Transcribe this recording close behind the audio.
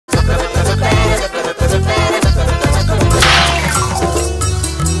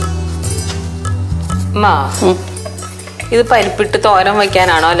ഇത് പരിപ്പിട്ട് തോരൻ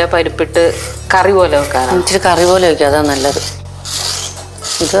വയ്ക്കാനാണോ അല്ലെ പരിപ്പിട്ട് കറി പോലെ വെക്കാനാണോ? ഇച്ചിരി കറി പോലെ വെക്കുക, അതാ നല്ലത്.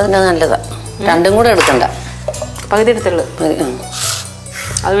 ഇത് തന്നെ നല്ലതാ. രണ്ടും കൂടെ എടുക്കണ്ട, പകുതി എടുത്തുള്ളു.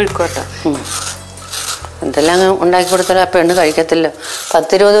 അത് വിഴുക്കോട്ടെ. എന്തെല്ലാം ഉണ്ടാക്കി കൊടുത്താലും ആ പെണ്ണ് കഴിക്കത്തില്ല.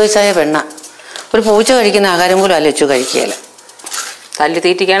 10-20 വയസ്സായ പെണ്ണ. ഒരു പൂച്ച കഴിക്കുന്ന ആഹാരം പോലും അലച്ചു കഴിക്കുകയല്ല. തല്ലി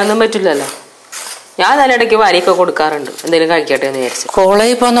തീറ്റിക്കാനൊന്നും പറ്റില്ലല്ലോ. ഞാൻ നല്ല ഇടയ്ക്ക് വാരിയൊക്കെ കൊടുക്കാറുണ്ട്, എന്തെങ്കിലും കഴിക്കട്ടെ എന്ന് വിചാരിച്ചു.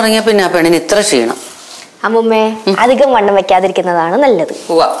 കോളേജിൽ പോകാൻ തുടങ്ങിയ പിന്നെ ആ പെണ്ണിന് ഇത്ര ക്ഷീണം. അമ്മുമ്മേ, അധികം വണ്ണം വെക്കാതിരിക്കുന്നതാണ് നല്ലത്.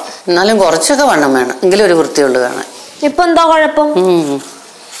 എന്നാലും കുറച്ചൊക്കെ വണ്ണം വേണം, എങ്കിലും ഒരു വൃത്തിയുള്ളു കാണാൻ. ഇപ്പൊ എന്താ കുഴപ്പം?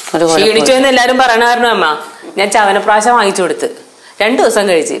 ക്ഷീണിച്ചു എന്ന് എല്ലാരും പറയണ കാരണം അമ്മ ഞാൻ ചവനപ്രാശം വാങ്ങിച്ചു കൊടുത്ത് 2 ദിവസം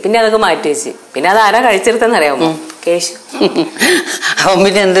കഴിച്ച്, പിന്നെ അതൊക്കെ മാറ്റി വെച്ച്. പിന്നെ അത് ആരാ കഴിച്ചെടുത്തെന്ന് അറിയാമോ? കേശു. അവൻ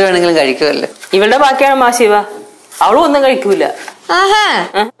പിന്നെ എന്ത് വേണമെങ്കിലും കഴിക്കുമല്ലോ. ഇവളുടെ ബാക്കിയാണ് മാ ശിവ, അവളും ഒന്നും കഴിക്കൂല.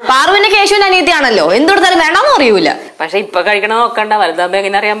 പാറുവിന്റെ കേശുവിന്റെ അനിയത്തിയാണല്ലോ, എന്തുകൊടുത്താലും വേണമെന്ന് അറിയൂല. പക്ഷെ ഇപ്പൊ കഴിക്കണ നോക്കണ്ട, വലുതാകുമ്പോ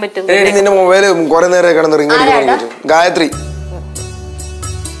എങ്ങനെ അറിയാൻ പറ്റും? നിന്റെ മൊബൈല് കുറെ നേരം കിടന്നിറങ്ങി. ഗായത്രി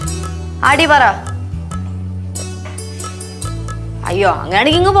ആടി പറ. അയ്യോ,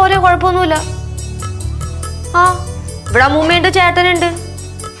 അങ്ങനെയാണെങ്കിൽ ഇങ്ങ് പോരെ, കുഴപ്പമൊന്നുമില്ല. ആ, ഇവിടെ അമ്മൂമ്മയുണ്ട്, ചേട്ടനുണ്ട്,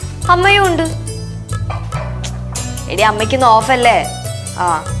 അമ്മയും ഉണ്ട്. എടി അമ്മയ്ക്കൊന്ന് ഓഫല്ലേ? ആ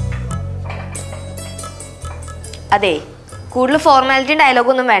അതെ, കൂടുതൽ ഫോർമാലിറ്റി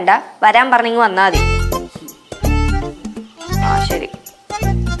ഡയലോഗൊന്നും വേണ്ട, വരാൻ പറഞ്ഞെങ്കിൽ വന്നാ മതി. ആ ശരി.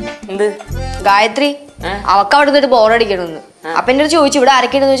 എന്ത് ഗായത്രി അവക്ക് അവിടെ നിന്നിട്ട് ബോറടിക്കണമെന്ന്. അപ്പൊ എന്റെ അടുത്ത് ചോദിച്ചു ഇവിടെ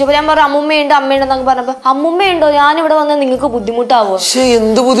ആരൊക്കെയാണെന്ന് ചോദിച്ചപ്പോ ഞാൻ പറഞ്ഞു അമ്മുമ്മയുണ്ട് അമ്മയുണ്ടെന്നൊക്കെ പറഞ്ഞപ്പോ അമ്മുമ്മയുണ്ടോ, ഞാൻ ഇവിടെ വന്നാൽ നിങ്ങൾക്ക് ബുദ്ധിമുട്ടാവോ?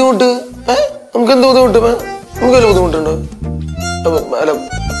 എന്ത് ബുദ്ധിമുട്ട്? നമുക്ക് എന്ത് ബുദ്ധിമുട്ട്? നമുക്ക് വല്ല ബുദ്ധിമുട്ടുണ്ടോ?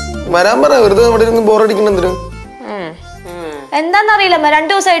 വരാൻ പറ, വെറുതെ അവിടെ ഇരുന്ന് ബോറടിക്കണെന്തിനും. എന്താന്നറിയില്ല, 2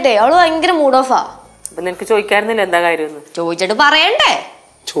 ദിവസമായിട്ടേ അവള് ഭയങ്കര മൂഡ് ഓഫാ. അപ്പൊ നിനക്ക് ചോദിക്കായിരുന്നില്ല എന്താ കാര്യം? ചോദിച്ചിട്ട് പറയണ്ടേ?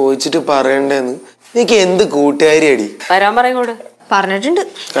 ചോദിച്ചിട്ട് പറയണ്ടേന്ന്? എനിക്ക് എന്ത് കൂട്ടുകാരി അടി. വരാൻ പറയൂടെ? പറഞ്ഞിട്ടുണ്ട്.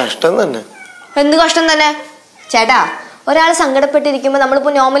 കഷ്ടം തന്നെ. എന്ത് കഷ്ടം തന്നെ ചേട്ടാ? ഒരാൾ സങ്കടപ്പെട്ടിരിക്കുമ്പോ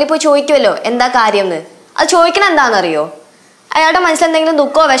നമ്മളിപ്പോ നോർമലി പോയി ചോദിക്കുമല്ലോ എന്താ കാര്യം എന്ന്. അത് ചോദിക്കണം എന്താണെന്നറിയോ? അയാളുടെ മനസ്സിലെന്തെങ്കിലും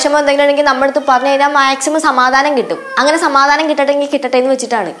ദുഃഖമോ വിഷമോ എന്തെങ്കിലും ഉണ്ടെങ്കിൽ നമ്മുടെ അടുത്ത് പറഞ്ഞു കഴിഞ്ഞാൽ മാക്സിമം സമാധാനം കിട്ടും. അങ്ങനെ സമാധാനം കിട്ടട്ടെങ്കിൽ കിട്ടട്ടെ എന്ന്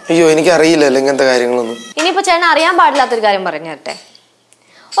വെച്ചിട്ടാണ്. അയ്യോ, എനിക്ക് അറിയില്ലല്ലോ ഇങ്ങനത്തെ കാര്യങ്ങളൊന്നും. ഇനിയിപ്പോ ചേട്ടൻ അറിയാൻ പാടില്ലാത്തൊരു കാര്യം പറഞ്ഞു തരട്ടെ.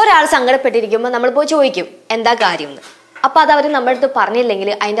 ഒരാൾ സങ്കടപ്പെട്ടിരിക്കുമ്പോൾ നമ്മൾ പോയി ചോദിക്കും എന്താ കാര്യം എന്ന്. അപ്പൊ അത് അവർ നമ്മുടെ അടുത്ത് പറഞ്ഞില്ലെങ്കിൽ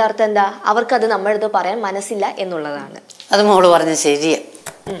അതിന്റെ അർത്ഥം എന്താ? അവർക്ക് അത് നമ്മുടെ അടുത്ത് പറയാൻ മനസ്സില്ല എന്നുള്ളതാണ്. അത് മോള് പറഞ്ഞ ശരിയാ.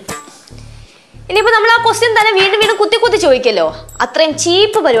 ഇനിയിപ്പോ നമ്മൾ ആ ക്വസ്റ്റ്യൻ തന്നെ വീണ്ടും വീണ്ടും കുത്തി കുത്തി ചോദിക്കല്ലോ. അത്രയും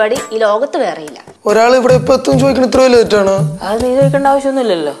ചീപ്പ് പരിപാടി ഈ ലോകത്ത് വേറെയില്ല. ഒരാൾ ഇവിടെ ഇപ്പൊ എത്തും ചോദിക്കണ ഇത്ര വലിയ തെറ്റാണ്. അത് നീ ചോദിക്കേണ്ട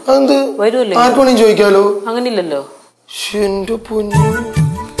ആവശ്യമൊന്നുമില്ലല്ലോ. അതെന്ത്? വരുമല്ലോ, ആർക്കും ചോദിക്കാലോ. അങ്ങനെ ഇല്ലല്ലോ. എന്റെ പൊന്നു,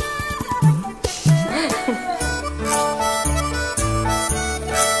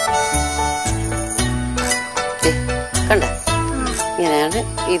 കണ്ട ഇങ്ങനെയാണ്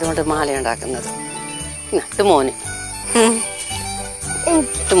ഇതുകൊണ്ട് മാല ഉണ്ടാക്കുന്നത്. ഇത് മോന്,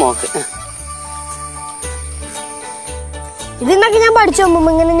 ഇത് മോക്ക്. ഇതിന്നൊക്കെ ഞാൻ പഠിച്ചു അമ്മൂമ്മ,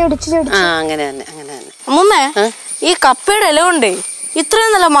 ഇങ്ങനെ അങ്ങനെ തന്നെ അങ്ങനെ തന്നെ. അമ്മൂമ്മ, ഈ കപ്പയുടെ ഇല കൊണ്ടേ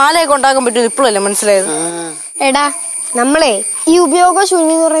ഇത്രയും നല്ല മാലയൊക്കെ ഉണ്ടാക്കാൻ പറ്റും ഇപ്പോഴല്ലേ മനസ്സിലായത്? എടാ, നമ്മളെ ഈ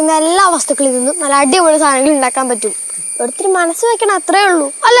ഉപയോഗശൂന്യം എന്ന് പറയുന്ന എല്ലാ വസ്തുക്കളിൽ നിന്നും നല്ല അടിപൊളി സാധനങ്ങൾ ഉണ്ടാക്കാൻ പറ്റും. ഒത്തിരി മനസ്സ് വെക്കണം, അത്രേ ഉള്ളൂ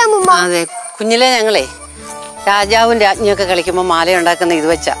അല്ലേ അമ്മൂമ്മ? അതെ, കുഞ്ഞിലെ ഞങ്ങളെ രാജാവും രാജ്ഞിയൊക്കെ കളിക്കുമ്പോ മാല ഉണ്ടാക്കുന്ന ഇത്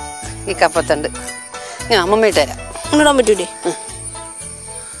വെച്ചാ ഈ കപ്പത്തണ്ട്. ഞാൻ അമ്മമ്മ ഇട്ടുതരാം. ഇടാൻ പറ്റൂലേ?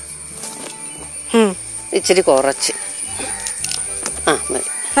 ഇച്ചിരി കുറച്ച്. ആ മതി.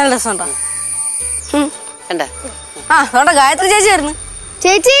 നല്ല രസമുണ്ടോ? കണ്ട? ആ അവിടെ ഗായത്രി ചേച്ചിയായിരുന്നു.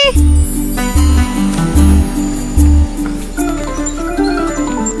 ചേച്ചി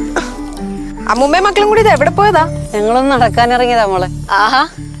അമ്മൂമ്മയും മക്കളും കൂടി ഇത് എവിടെ പോയതാ? ഞങ്ങളൊന്ന് നടക്കാനിറങ്ങിയതാ മോളെ. ആഹാ,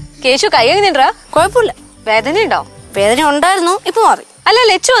 കേശു കൈ എങ്ങനെയുണ്ടാ? കുഴപ്പമില്ല. വേദന ഉണ്ടോ? വേദന ഉണ്ടായിരുന്നു, ഇപ്പൊ മാറി. അല്ല,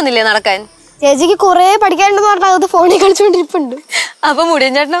 ലച്ചു വന്നില്ലേ നടക്കാൻ? ചേച്ചിക്ക് കൊറേ പഠിക്കാനുണ്ടെന്ന് പറഞ്ഞാൽ അത് ഫോണിൽ കളിച്ചോണ്ടിരിപ്പുണ്ട്. അപ്പൊ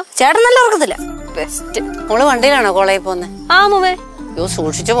മുടിയൻ ചേട്ടനോ? ചേട്ടൻ നല്ല ഉറക്കത്തില്ല. ബെസ്റ്റ്. മോള് വണ്ടിയിലാണോ കോളേജിൽ പോന്നെ? ആ അമ്മൂമ്മേ. അയ്യോ,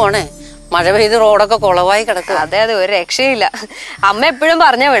 സൂക്ഷിച്ചു പോണേ, മഴ പെയ്ത് റോഡൊക്കെ കുളവായി കിടക്കുക. അതെ അതെ, ഒരു രക്ഷയില്ല. അമ്മ എപ്പോഴും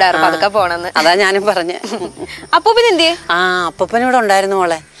പറഞ്ഞ വിടാറ് പതുക്കെ പോണെന്ന്. അതാ ഞാനും പറഞ്ഞ. അപ്പൊ പിന്നെ എന്തിയെ? ആ, അപ്പൂപ്പൻ ഇവിടെ ഉണ്ടായിരുന്നു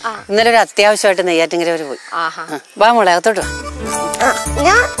മോളെ. ഇന്നലെ ഒരു അത്യാവശ്യമായിട്ട് നെയ്യാറ്റിങ്കര വരെ പോയി. വാ മോളെ, അകത്തോട്ട് വാ.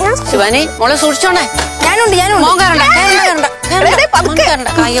 ശിവാനി, മോളെ സൂക്ഷിച്ചോണേ. ഞാനുണ്ട്.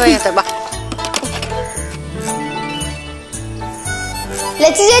 കായ് വയ്യാത്ത. വാ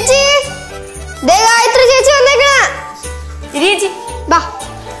ലച്ചു ചേച്ചി, ഗായത്രി ചേച്ചി വന്നേക്കണ.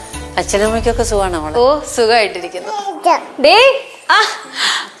 അച്ഛനമ്മയ്ക്കൊക്കെ സുഖാണോ മോളെ? ഓ, സുഖമായിട്ടിരിക്കുന്നു.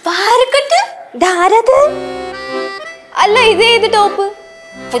 അല്ല, ഇത് ടോപ്പ്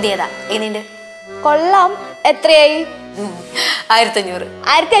പുതിയതാ. എങ്ങനെയുണ്ട്? കൊള്ളാം. എത്രയായി? 1500.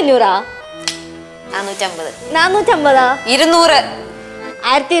 1500? 450. 450? 200.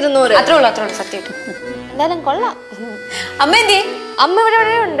 1200. അത്രേ ഉള്ളൂ സത്യമായിട്ട്. എന്തായാലും കൊള്ളാം. അമ്മ എന്തി? അമ്മ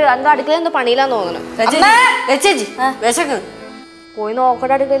ഇവിടെ ഉണ്ട്. എന്തോ അടുക്കള എന്തോ പണിയിലാന്ന് തോന്നുന്നു. പോയി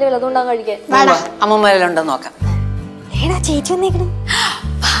നോക്കട്ടെ അടുക്കളയിൽ വല്ലതുകൊണ്ടാ കഴിക്കാൻ. അമ്മമ്മയിലുണ്ടോ നോക്കാം. ചേച്ചി വന്നേക്കണേ.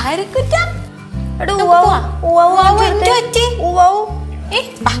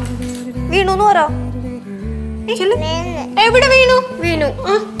 വീണു പറ. എവിടെ വീണു? വീണു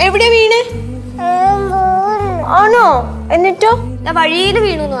എവിടെ വീണ്? ആണോ? എന്നിട്ടോ? ഞാൻ വഴിയിൽ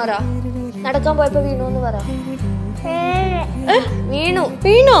വീണു എന്ന് പറ. നടക്കാൻ പോയപ്പോ വീണു എന്ന് പറ. വീണു.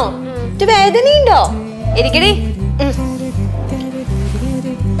 വീണോ? വേദനയുണ്ടോ? ഇരിക്കടി.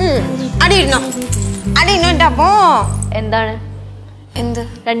 അടിയിരുന്നോ? അടിയിരുന്നോ എന്റെ അപ്പോ? എന്താണ്? എന്ത്?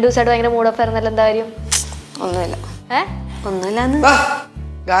 2 ദിവസമായിട്ട് ഭയങ്കര മൂടോഫ് ആയിരുന്നല്ലോ. എന്താ കാര്യം? ഒന്നുമില്ല. ഒന്നുമില്ലാന്ന്.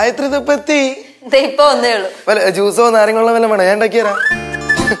 ഗായത്രി ഇപ്പൊ എത്തി. ഇപ്പൊ ഒന്നേ ഉള്ളൂ. ജ്യൂസോ നാരങ്ങളുള്ള വല്ല വേണം, ഞാൻ ഉണ്ടാക്കിയരാ.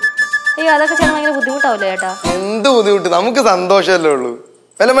 അയ്യോ അതൊക്കെ ചേട്ടൻ ഭയങ്കര ബുദ്ധിമുട്ടാവില്ലേ ചേട്ടാ? എന്ത് ബുദ്ധിമുട്ട്, നമുക്ക് സന്തോഷമല്ലേ ഉള്ളൂ.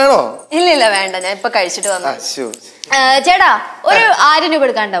 വല്ല വേണോ? ഇല്ല വേണ്ട, ഞാൻ ഇപ്പൊ കഴിച്ചിട്ട് വന്നു. ചേട്ടാ ഒരു 1000 രൂപ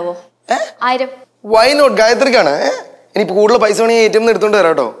എടുക്കാണ്ടാവോ? 1000. Why not? ഗായത്രിക്കാണ്. ഇനിയിപ്പോ കൂടുതൽ പൈസ വേണമെങ്കിൽ ATM എടുത്തോണ്ട്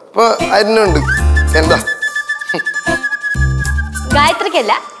വരാം കേട്ടോ. ഇപ്പൊ 1000 ഉണ്ട്. എന്താ?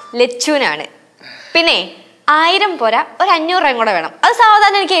 ഗായത്രിക്കല്ല, ലച്ചുവിനാണ്. പിന്നെ 1000 പോരാ, ഒരു 500 രൂപയും കൂടെ വേണം. അത്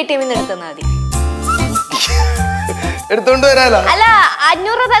സാവധാനം എനിക്ക് ATM എടുത്താൽ മതി. എടുത്തോണ്ട് വരാലോ? അല്ല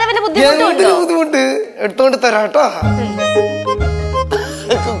 500 രൂപ തരാൻ വല്ല ബുദ്ധിമുട്ട്? എടുത്തോണ്ട് തരാട്ടോ.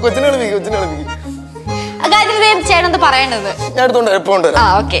 കൊച്ചിനെ കളിപ്പിക്കും. ഗായത്രി ചേട്ടൻ പറയേണ്ടത് ഞാൻ എടുത്തോണ്ട് എപ്പോ ഉണ്ട്.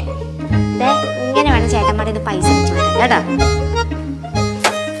 ഓക്കെ. ഇങ്ങനെ വേണം ചേട്ടന്മാരുടെ ഇത് പൈസ വെച്ച് വരാൻ കേട്ടാ.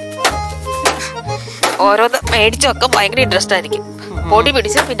 ഓരോന്ന് മേടിച്ചൊക്കെ ഭയങ്കര ഇൻട്രസ്റ്റ് ആയിരിക്കും. പൊടി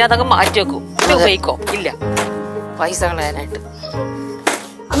പിടിച്ച് പിന്നെ അതൊക്കെ മാറ്റി വെക്കും. ഉപയോഗിക്കോ ഇല്ല പൈസ കളയാനായിട്ട്.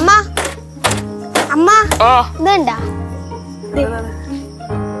 അമ്മ ഇതെന്താ?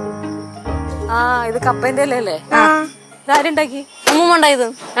 ഇത് കപ്പേന്റെ അല്ലേ? ഇതാരുണ്ടാക്കി? അമ്മൂമ്മ ഉണ്ടായത്.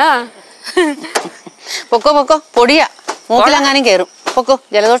 പൊക്കോ പൊടിയാ, മൂക്കിലെങ്ങാനും കേറും. പൊക്കോ,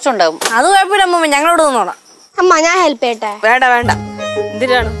 ജലദോഷം ഉണ്ടാവും. അത് കുഴപ്പമില്ല അമ്മൂമ്മ, ഞങ്ങളോട് നിന്നോളാം. അമ്മ ഞാൻ ഹെൽപ്പ് ചെയ്യട്ടെ? വേണ്ട.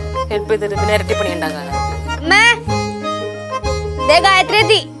 എന്തിനാണ് ഹെൽപ്പ് ചെയ്തിട്ട് പിന്നെ ഇരട്ടിപ്പണി ഉണ്ടാക്കാനാ? ഗായത്രി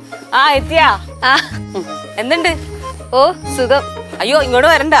എത്തി. എത്തിയാ? എന്തുണ്ട്? ഓ സുഖം. അയ്യോ ഇങ്ങോട്ട്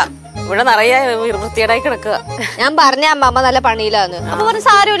വരണ്ട, ഇവിടെ നിറയെ വൃത്തിയേടായി കിടക്കുക. ഞാൻ പറഞ്ഞ അമ്മ നല്ല പണിയിലാന്ന്. അപ്പൊ പറഞ്ഞു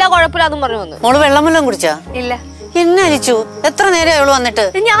സാരമില്ല കുഴപ്പമില്ല എന്നും പറഞ്ഞു വന്നു. മോള് വെള്ളം വല്ലതും കുടിച്ചാ? ഇല്ല. എന്നെ അരിച്ചു. എത്ര നേരം അവള് വന്നിട്ട്?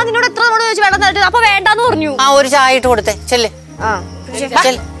 ഞാൻ നിന്നോട് എത്ര തവണ ചോദിച്ചു വെള്ളം തരട്ടെ, അപ്പൊ വേണ്ടാന്ന് പറഞ്ഞു. ഒരു ചായ ഇട്ട് കൊടുത്തേ. ചെല്ല്.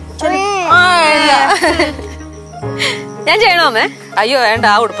 ഞാൻ ചെയ്യണോ അമ്മേ? അയ്യോ വേണ്ട,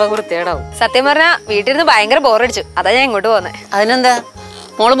 ആ ഉടുപ്പൊക്കെ വൃത്തിയേടാവും. സത്യം പറഞ്ഞാ വീട്ടിലിരുന്ന് ഭയങ്കര ബോറടിച്ചു, അതാ ഞാൻ ഇങ്ങോട്ട് പോന്നെ. അതിനെന്താ,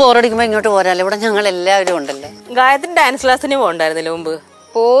 മോള് ബോറടിക്കുമ്പോ ഇങ്ങോട്ട് പോരാല്ലോ, ഇവിടെ ഞങ്ങൾ എല്ലാവരും ഉണ്ടല്ലേ. ഗായത്രി ഡാൻസ് ക്ലാസ്സിന് പോകണ്ടായിരുന്നില്ല മുമ്പ്?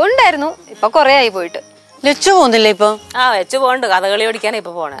 പോണ്ടായിരുന്നു, ഇപ്പൊ കൊറേ ആയി പോയിട്ട്. ലച്ചു പോകുന്നില്ല ഇപ്പൊ? വെച്ച് പോകണ്ട്, കഥകളി പഠിക്കാനാ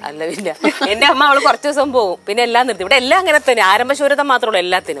ഇപ്പൊ പോണേ. അല്ല പിന്നെ എന്റെ അമ്മ അവള് കുറച്ച് ദിവസം പോകും, പിന്നെ എല്ലാം നിർത്തി. ഇവിടെ എല്ലാം അങ്ങനെ തന്നെ, ആരംഭശൂരത മാത്രമേ ഉള്ളൂ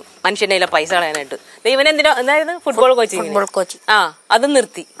എല്ലാത്തിനും. മനുഷ്യന്റെ പൈസ കളയാനായിട്ട്. ഇവനെന്തിനോ എന്തായിരുന്നു ഫുട്ബോൾ കോച്ചിങ്. അത്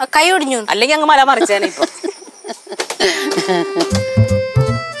നിർത്തി. കൈ ഒടിഞ്ഞു, അല്ലെങ്കിൽ അങ്ങ് മല മറിച്ചേനെ ഇപ്പൊ.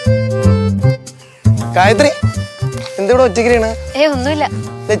 ഗായത്രി എന്തിവിടെ ഒറ്റയ്ക്കാണ്? ഒന്നുമില്ല.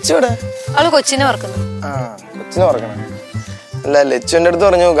 ലച്ചുവിടെ? അവള് കൊച്ചിനെ ഓർക്കുന്നു. കൊച്ചിനെ ഓർക്കണം. അല്ല, ലച്ചു എന്റെ അടുത്ത്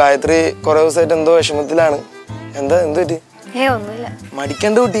പറഞ്ഞു ഗായത്രി കൊറേ ദിവസമായിട്ട് എന്തോ വിഷമത്തിലാണ്. എന്ത് പറ്റി? ഒന്നുമില്ല.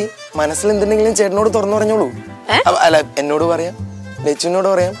 മടിക്കണ്ട കുട്ടി, മനസ്സിൽ എന്തുണ്ടെങ്കിലും ചേട്ടനോട് തുറന്നു പറഞ്ഞോളൂ. അല്ല എന്നോട് പറയാം, ലച്ചുവിനോട്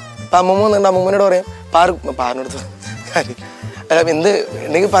പറയാം, ഇപ്പൊ അമ്മൂമ്മ വന്നിട്ട് അമ്മൂമ്മനോട് പറയാം, പാറിനോട് കാര്യം. അല്ല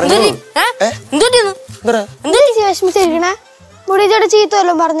എന്തെങ്കിലും പറഞ്ഞോളൂ. വിഷമിച്ചിരിക്കണേ? മുടി ചേട്ടാ ചീത്ത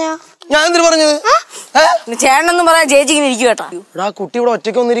വല്ലതും പറഞ്ഞ? ഞാൻ എന്തിനു പറഞ്ഞത്? ചേട്ടനൊന്നും പറയാ, ചേച്ചി ഇങ്ങനെ ഇരിക്കും കേട്ടോ. ആ കുട്ടി ഇവിടെ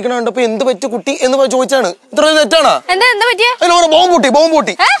ഒറ്റയ്ക്ക് വന്നിരിക്കണ കണ്ടപ്പോ എന്ത് പറ്റി കുട്ടി എന്ന് ചോദിച്ചാണ്. ഇത്ര തെറ്റാണോ? എന്താ പറ്റിയ? ബോംബ്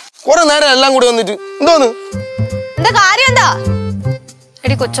പൊട്ടി കൊറേ നേരം എല്ലാം കൂടി വന്നിട്ട് എന്തോന്ന്? എന്താ കാര്യം? എന്താ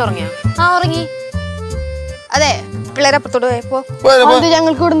എടി കൊച്ചുറങ്ങിയ? ഉറങ്ങി. അതെ, പിള്ളേരെ അപ്പുറത്തോട്ട് പോയപ്പോ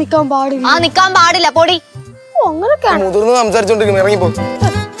ഞങ്ങൾക്ക് ഇവിടെ നിക്കാൻ പാടില്ല. നിക്കാൻ പാടില്ല, പൊടി. അങ്ങനൊക്കെയാണ് മുതിർന്ന് സംസാരിച്ചോണ്ടിരിക്കുന്നു. ഇറങ്ങിപ്പോ.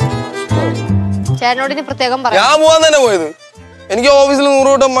 ചേട്ടനോട് ഇനി പ്രത്യേകം പറയാം. ഞാൻ പോവാൻ തന്നെ പോയത്. എനിക്ക് ഓഫീസിൽ 100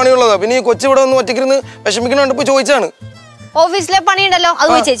 വട്ടം പണിയുള്ളതാ. പിന്നെ ഈ കൊച്ചു ഇവിടെ വന്ന് ഒറ്റയ്ക്കിരുന്ന് വിഷമിക്കണ ചോദിച്ചാണ്. ഓഫീസിലെ പണി ഉണ്ടല്ലോ, അത്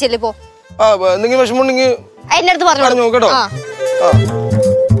പോയി ചേച്ചിയല്ലേ പോ. എന്തെങ്കിലും വിഷമമുണ്ടെങ്കിൽ എന്റെ അടുത്ത് പറഞ്ഞു കേട്ടോ.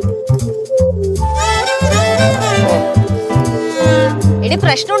 എടി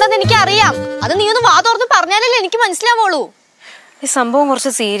പ്രശ്നം ഉണ്ടെന്ന് എനിക്ക് അറിയാം, അത് നീ ഒന്ന് വാ തുറന്ന് പറഞ്ഞാലല്ലേ എനിക്ക് മനസ്സിലാവുള്ളൂ. ഈ സംഭവം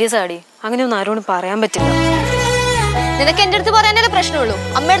കുറച്ച് സീരിയസ് ആടി, അങ്ങനെയൊന്നും ആരോടും പറയാൻ പറ്റില്ല. നിനക്ക് എന്റെ അടുത്ത് പറയാനല്ലേ പ്രശ്നമുള്ളൂ,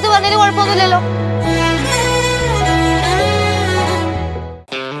 അമ്മയുടെ അടുത്ത് പറഞ്ഞാലും കുഴപ്പമൊന്നുമില്ലല്ലോ.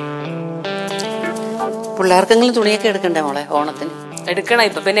 പിള്ളേർക്കെങ്കിലും തുണിയൊക്കെ എടുക്കണ്ടേ മോളെ ഓണത്തിന്? എടുക്കണം,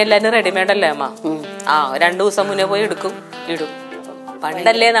 ഇപ്പൊ പിന്നെ എല്ലാരും റെഡിമെയ്ഡ് അല്ലേ അമ്മ. 2 ദിവസം മുന്നേ പോയി ഇടും.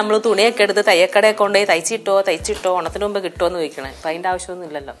 പണ്ടല്ലേ നമ്മള് തുണിയൊക്കെ എടുത്ത് തയ്യക്കടയെ കൊണ്ടുപോയി തയ്ച്ചിട്ടോ ഓണത്തിന് മുമ്പ് കിട്ടുമോന്ന് ചോദിക്കണേ. ഇപ്പൊ അതിന്റെ ആവശ്യമൊന്നും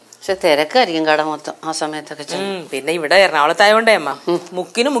ഇല്ലല്ലോ. പക്ഷെ തിരക്കായിരിക്കും കട മൊത്തം ആ സമയത്തൊക്കെ. പിന്നെ ഇവിടെ എറണാകുളത്തായോണ്ടേ അമ്മ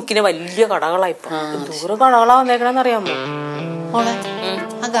മുക്കിന് വലിയ കടകളായിപ്പോ. ദൂരെ കടകളാ വന്നേക്കണെന്ന് അറിയാമോ? മോളെ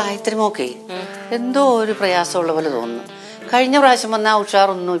ആ ഗായത്രി മോക്കേ എന്തോ ഒരു പ്രയാസമുള്ള പോലെ തോന്നുന്നു. കഴിഞ്ഞ പ്രാവശ്യം വന്ന ആ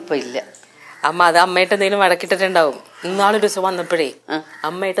ഉഷാറൊന്നും ഇപ്പൊ ഇല്ല. അമ്മ അത് അമ്മയായിട്ട് എന്തെങ്കിലും വഴക്കിട്ടിട്ടുണ്ടാവും. ഇന്നാളൊരു ദിവസം വന്നപ്പോഴേ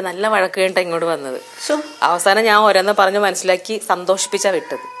അമ്മയായിട്ട് നല്ല വഴക്ക് കഴിഞ്ഞിട്ട് ഇങ്ങോട്ട് വന്നത്. അവസാനം ഞാൻ ഓരോന്ന് പറഞ്ഞ് മനസ്സിലാക്കി സന്തോഷിപ്പിച്ചാ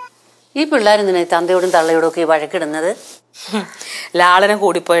വിട്ടത്. ഈ പിള്ളേരെന്തിനാ തന്തയോടും തള്ളയോടും ഒക്കെ വഴക്കിടുന്നത്? ലാളനം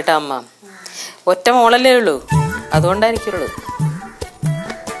കൂടിപ്പോയിട്ടാ അമ്മ. ഒറ്റ മോളല്ലേ ഉള്ളൂ, അതുകൊണ്ടായിരിക്കുള്ളൂ.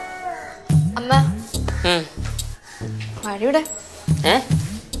 അമ്മ മഴയുടെ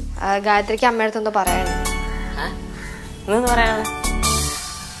ഗായത്രിക്ക് അമ്മയടുത്ത് എന്തോ പറയണേ. പറയാ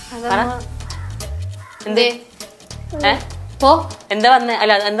എന്തേ എന്താ വന്നേ?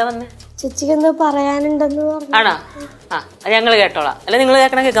 അല്ല എന്താ വന്നേ? ചേച്ചിക്ക് എന്തോ പറയാനുണ്ടെന്ന് പറഞ്ഞു. ആണോ? ആ ഞങ്ങള് കേട്ടോളാം. അല്ല നിങ്ങൾ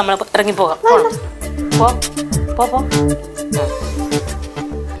കേൾക്കണ കേൾക്കാം. നമ്മള് ഇറങ്ങി പോകാം.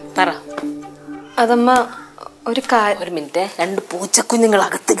 പറ. അതമ്മ ഒരു ഒരു മിനിറ്റ്. 2 പൂച്ചക്കുഞ്ഞുങ്ങൾ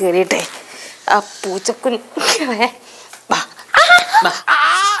അകത്ത് കയറിയിട്ടെ. ആ പൂച്ചക്കുഞ്ഞ്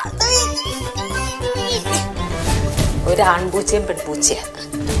ഒരു ആൺപൂച്ചയും പെൺപൂച്ചയാ.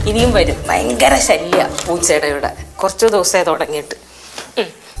 ഇനിയും വരും. ഭയങ്കര ശല്യ പൂച്ചയുടെ ഇവിടെ. കുറച്ചു ദിവസമായി തുടങ്ങിയിട്ട്.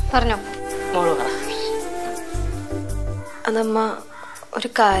 പറഞ്ഞോ മോള് പറ. അതമ്മ ഒരു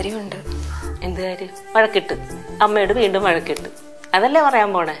കാര്യമുണ്ട്. എന്ത് കാര്യം? വഴക്കിട്ട് അമ്മയോട് വീണ്ടും വഴക്കിട്ട് അതല്ലേ പറയാൻ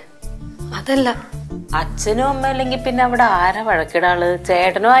പോണേ? അതല്ല, അച്ഛനും അമ്മ അല്ലെങ്കിൽ പിന്നെ അവിടെ ആരാ വഴക്കിടാള്?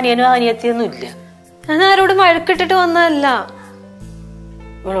 ചേട്ടനോ അനിയനോ അനിയത്തിയൊന്നും ഇല്ല. ഞാൻ ആരോടും വഴക്കിട്ടിട്ട് വന്നതല്ല.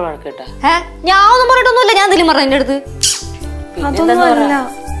 ഇവിടെ വഴക്കിട്ട ഞാൻ ഒന്നും പറഞ്ഞിട്ടൊന്നുമില്ല. ഞാൻ എന്തെങ്കിലും പറഞ്ഞു എന്റെ അടുത്ത്?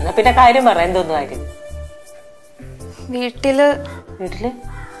 എന്നാ പിന്നെ കാര്യം പറ. എന്തോന്നു കാര്യം? വീട്ടില്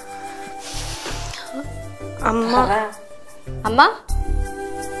അമ്മ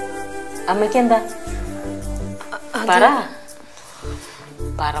അമ്മയ്ക്ക് എന്താ? പറ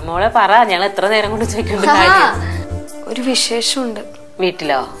പറ മോളെ പറ. ഞങ്ങൾ എത്ര നേരം കൊണ്ട് ചോദിക്കേണ്ട കാര്യം. ഒരു വിശേഷമുണ്ട്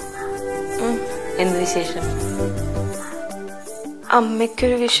വീട്ടിലോ? എന്ത് വിശേഷം?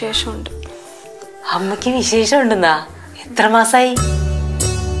 അമ്മയ്ക്കൊരു വിശേഷമുണ്ട്. അമ്മയ്ക്ക് വിശേഷം ഉണ്ടെന്നാ? എത്ര മാസായി?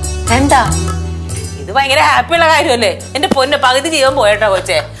 എന്താ ഇത്? ഭയങ്കര ഹാപ്പിയുള്ള കാര്യമല്ലേ? എന്റെ പൊന്നെ, പകുതി ജീവൻ പോയേട്ടോ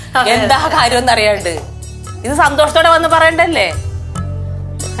കൊച്ചെ. എന്താ കാര്യം ഒന്നും അറിയാണ്ട് ഇത് സന്തോഷത്തോടെ വന്ന് പറയണ്ടല്ലേ?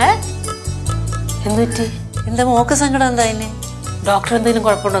 എന്തുപറ്റി? എന്താ മോക്ക് സങ്കടം? എന്താ അതിന്? ഡോക്ടർ എന്തെങ്കിലും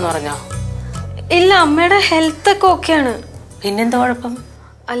കുഴപ്പമുണ്ടോന്ന് പറഞ്ഞോ? ഇല്ല, അമ്മയുടെ ഹെൽത്ത് ഒക്കെ ഓക്കെയാണ്. പിന്നെന്താ കുഴപ്പം?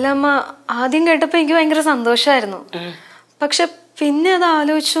 അല്ല അമ്മ, ആദ്യം കേട്ടപ്പോ എനിക്ക് ഭയങ്കര സന്തോഷമായിരുന്നു. പക്ഷെ പിന്നെ അത്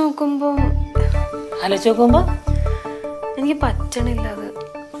ആലോചിച്ച് നോക്കുമ്പോ എനിക്ക് പറ്റണില്ല അത്.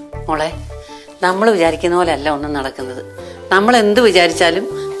 മോളെ, നമ്മൾ വിചാരിക്കുന്ന പോലെ അല്ല ഒന്നും നടക്കുന്നത്. നമ്മൾ എന്ത് വിചാരിച്ചാലും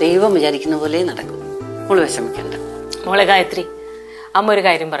ദൈവം വിചാരിക്കുന്ന പോലെ നടക്കും. മോള് വിഷമിക്കണ്ട. മോളെ ഗായത്രി, അമ്മ ഒരു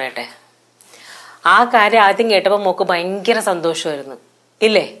കാര്യം പറയട്ടെ. ആ കാര്യം ആദ്യം കേട്ടപ്പോ മോക്ക് ഭയങ്കര സന്തോഷമായിരുന്നു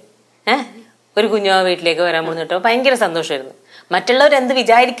ഇല്ലേ? ഒരു കുഞ്ഞോ വീട്ടിലേക്ക് വരാൻ പോകുന്നിട്ടോ ഭയങ്കര സന്തോഷമായിരുന്നു. മറ്റുള്ളവർ എന്ത്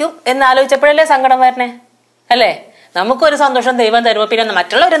വിചാരിക്കും എന്നാലോചിച്ചപ്പോഴല്ലേ സങ്കടം വരണേ അല്ലേ? നമുക്കൊരു സന്തോഷം ദൈവം തരുമ്പോ പിന്നെ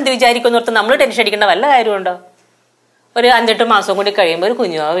മറ്റുള്ളവർ എന്ത് വിചാരിക്കും എന്നോർത്ത് നമ്മൾ ടെൻഷൻ അടിക്കേണ്ട വല്ല കാര്യമുണ്ടോ? ഒരു 5-8 മാസം കൂടി കഴിയുമ്പോൾ ഒരു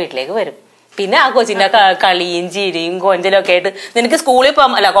കുഞ്ഞോ വീട്ടിലേക്ക് വരും. പിന്നെ ആ കൊച്ചിന്റെ കളിയും ചിരിയും കൊഞ്ചലും ഒക്കെ ആയിട്ട് നിനക്ക് സ്കൂളിൽ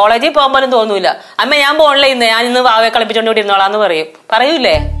പോകാൻ അല്ല കോളേജിൽ പോകാൻ പോലും തോന്നൂല. അമ്മ ഞാൻ പോകണില്ല, ഇന്ന് ഞാൻ ഇന്ന് വാവെ കളിപ്പിച്ചോണ്ട് കൂടി ഇരുന്നോളാന്ന്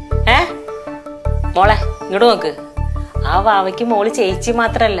പറയൂലേ? മോളെ ഇങ്ങോട്ട് നോക്ക്. ആ വാവയ്ക്ക് മോള് ചേച്ചി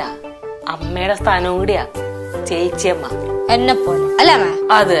മാത്രല്ല, അമ്മയുടെ സ്ഥാനവും കൂടിയാ ചേച്ചിയമ്മ. എന്നെ പോലെ അല്ലേ?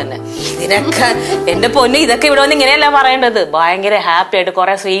 അത് തന്നെ. ഇതിനൊക്കെ എന്റെ പൊന്ന്, ഇതൊക്കെ ഇവിടെ വന്ന് ഇങ്ങനെയല്ല പറയേണ്ടത്. ഭയങ്കര ഹാപ്പി ആയിട്ട്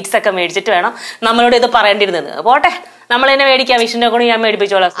കുറെ സ്വീറ്റ്സ് ഒക്കെ മേടിച്ചിട്ട് വേണം നമ്മളോട് ഇത് പറയേണ്ടിരുന്നത്. പോട്ടെ, നമ്മൾ തന്നെ മേടിക്കാം. വിഷ്ണുവിനെ കൊണ്ട് ഞാൻ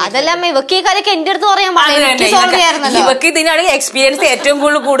മേടിപ്പിച്ചോളാം. അതല്ല ഇവക്ക് ഈ കാര്യമൊക്കെ എന്റെ അടുത്ത് പറയാൻ. ഇവക്ക് ഇതിനാണ് എക്സ്പീരിയൻസ് ഏറ്റവും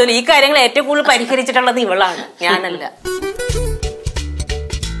കൂടുതൽ. ഈ കാര്യങ്ങൾ ഏറ്റവും കൂടുതൽ പരിഹരിച്ചിട്ടുള്ളത് ഇവളാണ്, ഞാനല്ല.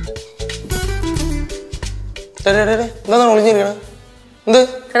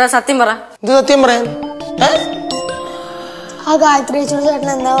 സത്യം പറ. സത്യം പറയാൻ ആ ഗായത്രി ചേട്ടൻ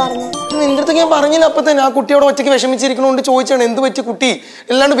എന്താ പറഞ്ഞത്? നിന്റെ അടുത്ത് ഞാൻ പറഞ്ഞില്ല അപ്പൊ തന്നെ. ആ കുട്ടിയോട് ഒറ്റയ്ക്ക് വിഷമിച്ചിരിക്കണോണ്ട് ചോദിച്ചാണ് എന്ത് പറ്റി കുട്ടി,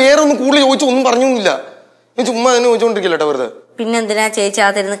 അല്ലാണ്ട് വേറെ ഒന്നും കൂടുതൽ ചോദിച്ചു ഒന്നും പറഞ്ഞൊന്നുമില്ല. ഞാൻ ചുമ്മാ തന്നെ ചോദിച്ചോണ്ടിരിക്കല്ലോ വെറുതെ. പിന്നെന്തിനാ ചേച്ചി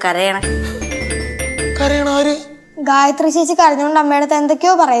ആത്തിരുന്ന് കരയണേ? ആര്? ഗായത്രി ചേച്ചി കരഞ്ഞോണ്ട് അമ്മയുടെ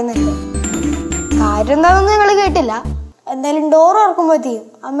എന്തൊക്കെയോ പറയുന്നുണ്ട്. കാര്യം എന്താണെന്ന് ഞങ്ങള് കേട്ടില്ല. എന്തായാലും ഡോർ ഓർക്കുമ്പോഴത്തേക്കും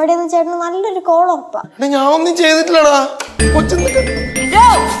അമ്മയുടെ ചേട്ടന് നല്ലൊരു കോൾ ഉറപ്പാ. ഞാൻ ഒന്നും ചെയ്തിട്ടില്ലടാ.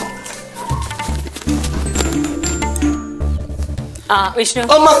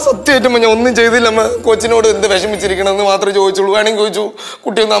 അമ്മ സത്യമായിട്ടും ഞാൻ ഒന്നും ചെയ്തില്ല. അമ്മ കൊച്ചിനോട് എന്ത് വിഷമിച്ചിരിക്കണമെന്ന് മാത്രമേ ചോദിച്ചുള്ളൂ. വേണമെങ്കിൽ ചോദിച്ചു,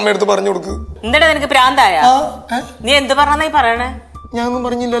 കുട്ടിയൊന്ന് അമ്മയടുത്ത് പറഞ്ഞു കൊടുക്ക്. എന്താ നിനക്ക് പ്രാന്തായ? നീ എന്ത് പറഞ്ഞായി പറയണേ? ഞാൻ ഒന്നും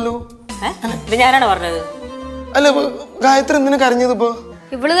പറഞ്ഞില്ലല്ലോ. ഇത് ഞാനാണ് പറഞ്ഞത്. അല്ല ഗായത്രി എന്തിനാ കരഞ്ഞത്? ഇപ്പൊ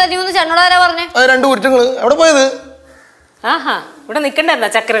ഇവള് കരഞ്ഞു ചേട്ടനോടാരാ പറഞ്ഞേ? 2 കുറ്റങ്ങള് എവിടെ പോയത്? ആഹാ, ഇവിടെ നിക്കണ്ടായിരുന്ന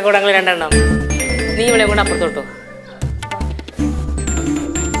ചക്കര കൂടങ്ങൾ 2 എണ്ണം. നീ ഇവിടെ കൊണ്ട് അപ്പുറത്തോട്ടോ.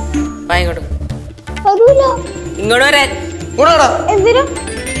 ഇങ്ങോട്ട് ഇങ്ങോട്ട് വരാൻ.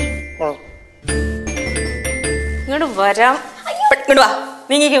 ഇങ്ങോട്ട് വരാം. ഇങ്ങോട്ട് വാ,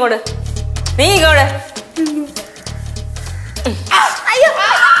 നീങ്ങിക്കോട്, നീങ്ങിക്കോട്.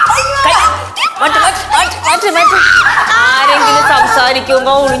 ആരെങ്കിലും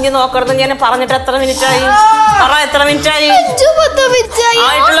സംസാരിക്കുമ്പോ ഒളിഞ്ഞു നോക്കരുത് ഞാൻ പറഞ്ഞിട്ട് എത്ര മിനിറ്റായി? പറ, എത്ര മിനിറ്റായി?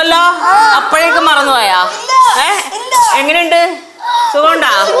 ആയിട്ടുള്ളല്ലോ. അപ്പോഴേക്കും മറന്നുപോയാ? എങ്ങനെയുണ്ട്?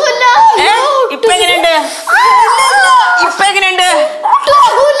 സുഖമുണ്ടാ? ഇപ്പൊ എങ്ങനെയുണ്ട്? ഇപ്പൊ എങ്ങനെയുണ്ട്?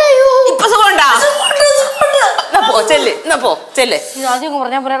 ഇപ്പൊ സുഖമുണ്ടാ? പോ, ചെല്ല്, എന്നാ പോ, ചെല്ല്. ആദ്യം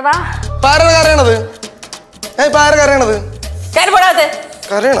പറഞ്ഞാ പോരാ. കരയണത് കാര്യം പോടാതെ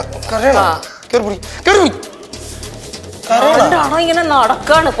ഇങ്ങനെ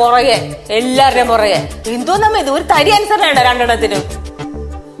നടക്കാണ് പുറകെ, എല്ലാവരുടെയും പുറകെ. എന്തോ നമ്മ ഇത് ഒരു തരി അനുസരണ രണ്ടെണ്ണത്തിനും.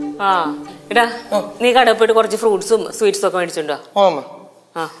 ആ ഇടാ, നീ കടയിൽ പോയിട്ട് കുറച്ച് ഫ്രൂട്ട്സും സ്വീറ്റ്സും ഒക്കെ മേടിച്ചിട്ടുണ്ടോ?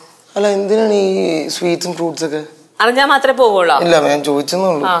 അല്ല, എന്തിനാണ് ഈ സ്വീറ്റ്സും ഫ്രൂട്ട്സ് ഒക്കെ? അറിഞ്ഞാ മാത്രമേ പോവുള്ളൂ. ഇല്ല, ഞാൻ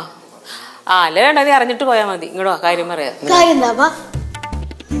ചോദിച്ചെന്നുള്ളൂ. അല്ല വേണ്ട, നീ അറിഞ്ഞിട്ട് പോയാ മതി. ഇങ്ങോട്ടോ, കാര്യം പറയാം.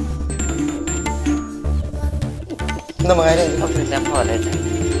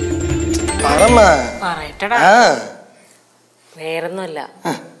 വേറൊന്നുമല്ല,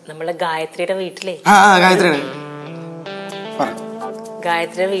 നമ്മളെ ഗായത്രിയുടെ വീട്ടിലെ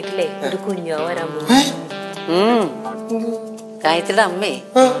ഒരു കുഞ്ഞോ വരാൻ പോകും. ഗായത്രിയുടെ അമ്മേ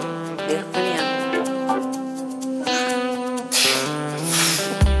ഗർഭിണിയാണ്.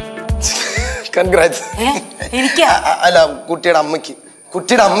 കൺഗ്രാറ്റ്സ്. എനിക്ക് അല്ല, കുട്ടിയുടെ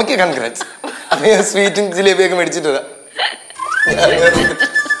അമ്മയ്ക്ക് കൺഗ്രാറ്റ്സ്. അപ്പൊ ഞാൻ സ്വീറ്റും ജിലേബിയൊക്കെ മേടിച്ചിട്ട് വരാം.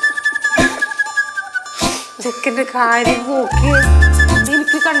 ചെക്കന്റെ കാര്യം നോക്കി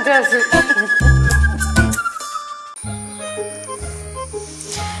എനിക്ക് കൺഗ്രാറ്റ്സ്.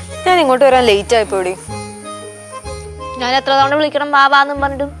 ഞാൻ ഇങ്ങോട്ട് വരാൻ ലേറ്റ് ആയിപ്പോടി. ഞാൻ എത്ര തവണ വിളിക്കണം ബാബാന്നും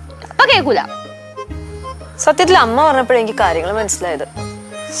പറഞ്ഞിട്ടും അപ്പൊ കേൾക്കൂല. സത്യത്തിൽ അമ്മ പറഞ്ഞപ്പോഴേ എനിക്ക് കാര്യങ്ങൾ മനസ്സിലായത്.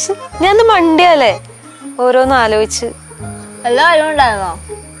 ഞാൻ മണ്ടിയല്ലേ, ഓരോന്നും ആലോചിച്ച്. എല്ലാ കാര്യം ഉണ്ടായിരുന്നോ?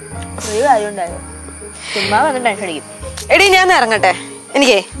 ഒരു കാര്യം ഉണ്ടായിരുന്നു. ചുമ്മാ വന്ന് ടെൻഷൻ അടിക്കും. എടി, ഞാൻ ഇറങ്ങട്ടെ.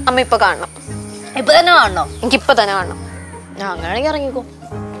 എനിക്കേ അമ്മ ഇപ്പൊ കാണണം. ഇപ്പൊ തന്നെ കാണണോ? എനിക്കിപ്പൊ തന്നെ കാണണം. അങ്ങനെയാണെങ്കിൽ ഇറങ്ങിക്കോ.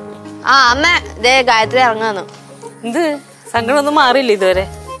 അമ്മ ദേ ഗായത്രി ഇറങ്ങാന്ന്. എന്ത് സങ്കടമൊന്നും മാറിയില്ല ഇതുവരെ?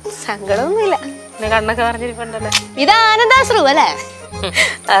 സങ്കടമൊന്നുമില്ല, കണ്ണൊക്കെ പറഞ്ഞിരിപ്പുണ്ടല്ലേ. ഇത് ആനന്ദാശ്രു അല്ലേ?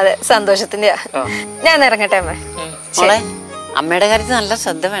 അതെ, സന്തോഷത്തിന്റെ. ഞാൻ ഇറങ്ങട്ടെ അമ്മ. അമ്മയുടെ കാര്യത്തിൽ നല്ല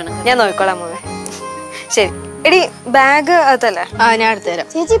ശ്രദ്ധ വേണം. ഞാൻ നോക്കിക്കോളാം അമ്മ. ശരി. എടി, ബാഗ് അതല്ലേ? ഞാൻ എടുത്തുതരാം.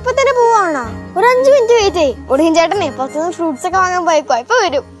 ചേച്ചി ഇപ്പൊ തന്നെ പോവാണോ? ഒരു 5 മിനിറ്റ് വെയിറ്റ് ചെയ്യ്. ഒടിയൻ ചേട്ടനെ പുറത്തുനിന്ന് ഫ്രൂട്ട്സ് ഒക്കെ വാങ്ങാൻ പോയിക്കോ, ഇപ്പൊ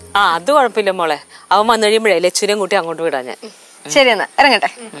വരും. അത് കുഴപ്പമില്ല മോളെ. അവൻ വന്നു കഴിയുമ്പോഴേ ലച്ചുനെയും കൂട്ടി അങ്ങോട്ട് വിടാ ഞാൻ. ശരി, എന്നാ ഇറങ്ങട്ടെ.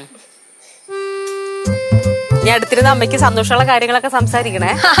 ഞാൻ അടുത്തിരുന്ന അമ്മയ്ക്ക് സന്തോഷമുള്ള കാര്യങ്ങളൊക്കെ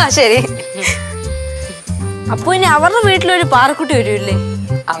സംസാരിക്കണേ. ശരി. അപ്പൊ ഇനി അവരുടെ വീട്ടിലൊരു പാറക്കുട്ടി വരൂല്ലേ?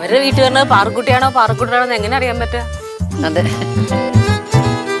 അവരുടെ വീട്ടിൽ വരുന്നത് പാറക്കുട്ടിയാണോ പാറക്കുട്ടിയാണോ എന്ന് എങ്ങനെ അറിയാൻ പറ്റുക? അതെ.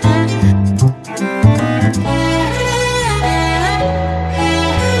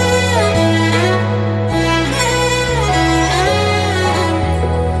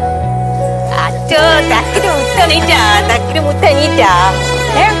 തക്കിന് മുത്തണീറ്റാ.